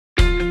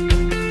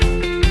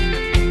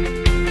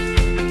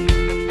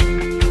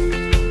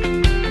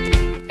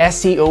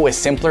SEO is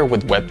simpler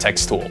with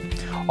webtexttool.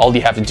 All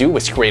you have to do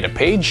is create a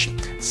page,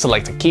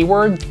 select a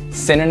keyword,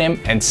 synonym,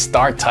 and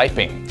start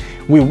typing.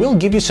 We will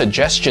give you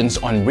suggestions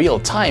on real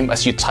time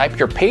as you type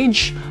your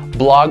page,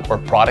 blog, or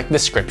product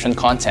description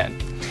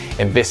content.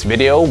 In this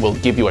video, we'll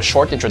give you a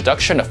short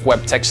introduction of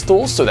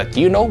webtexttool so that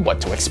you know what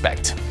to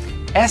expect.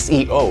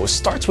 SEO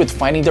starts with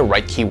finding the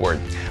right keyword.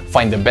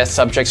 Find the best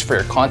subjects for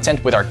your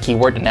content with our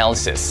keyword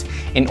analysis.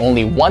 In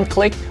only one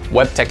click,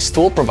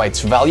 webtexttool provides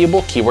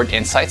valuable keyword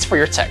insights for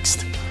your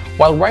text.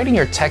 While writing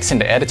your text in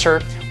the editor,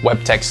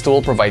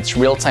 webtexttool provides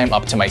real-time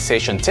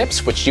optimization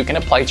tips which you can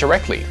apply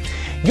directly.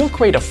 You'll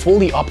create a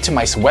fully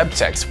optimized web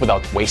text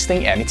without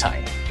wasting any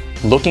time.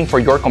 Looking for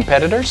your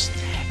competitors?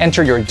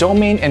 Enter your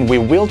domain and we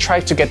will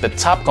try to get the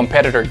top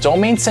competitor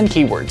domains and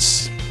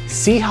keywords.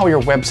 See how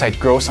your website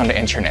grows on the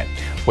internet.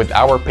 With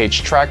our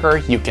page tracker,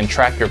 you can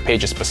track your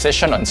page's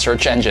position on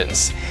search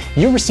engines.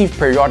 You receive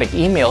periodic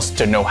emails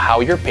to know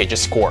how your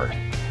pages score.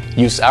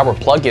 Use our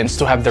plugins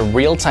to have the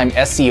real-time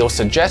SEO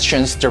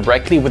suggestions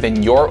directly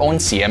within your own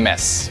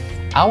CMS.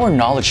 Our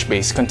knowledge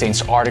base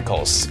contains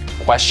articles,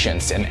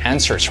 questions, and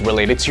answers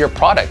related to your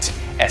product,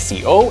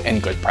 SEO,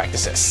 and good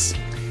practices.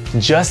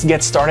 Just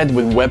get started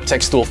with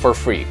webtexttool for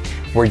free.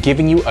 We're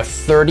giving you a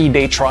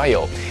 30-day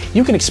trial.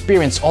 You can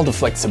experience all the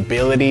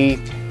flexibility,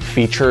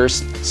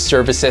 features,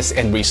 services,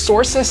 and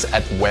resources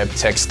at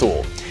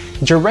webtexttool.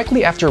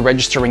 Directly after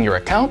registering your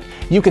account,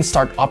 you can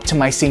start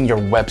optimizing your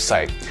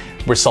website.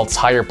 Results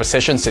higher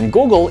positions in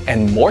Google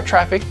and more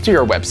traffic to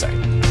your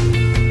website.